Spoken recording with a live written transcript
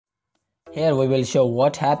Here we will show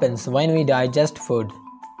what happens when we digest food.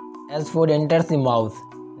 As food enters the mouth,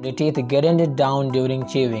 the teeth grind it down during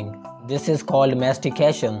chewing. This is called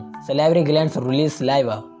mastication. Salivary glands release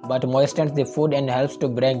saliva, but moistens the food and helps to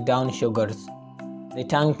break down sugars. The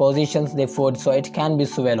tongue positions the food so it can be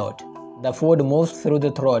swallowed. The food moves through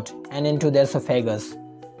the throat and into the esophagus.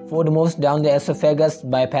 Food moves down the esophagus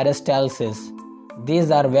by peristalsis. These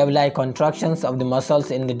are wavelike contractions of the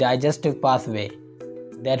muscles in the digestive pathway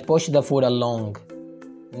that push the food along.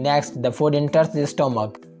 Next, the food enters the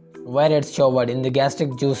stomach, where it's showered in the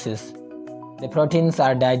gastric juices. The proteins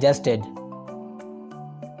are digested.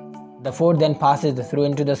 The food then passes through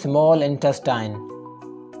into the small intestine.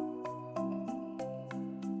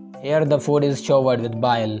 Here the food is showered with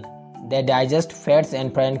bile. They digest fats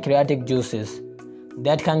and pancreatic juices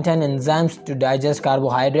that contain enzymes to digest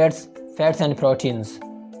carbohydrates, fats and proteins.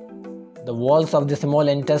 The walls of the small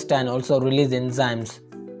intestine also release enzymes.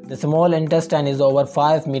 The small intestine is over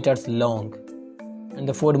 5 meters long, and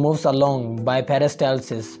the food moves along by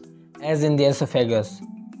peristalsis, as in the esophagus.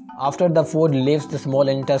 After the food leaves the small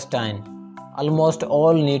intestine, almost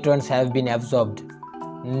all nutrients have been absorbed.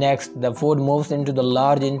 Next, the food moves into the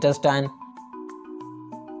large intestine.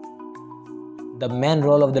 The main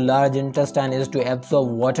role of the large intestine is to absorb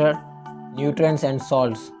water, nutrients and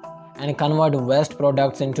salts, and convert waste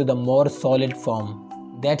products into the more solid form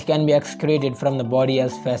that can be excreted from the body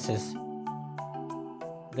as feces.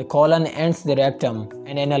 The colon ends the rectum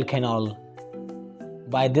and anal canal.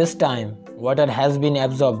 By this time, water has been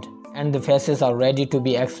absorbed and the feces are ready to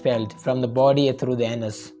be expelled from the body through the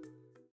anus.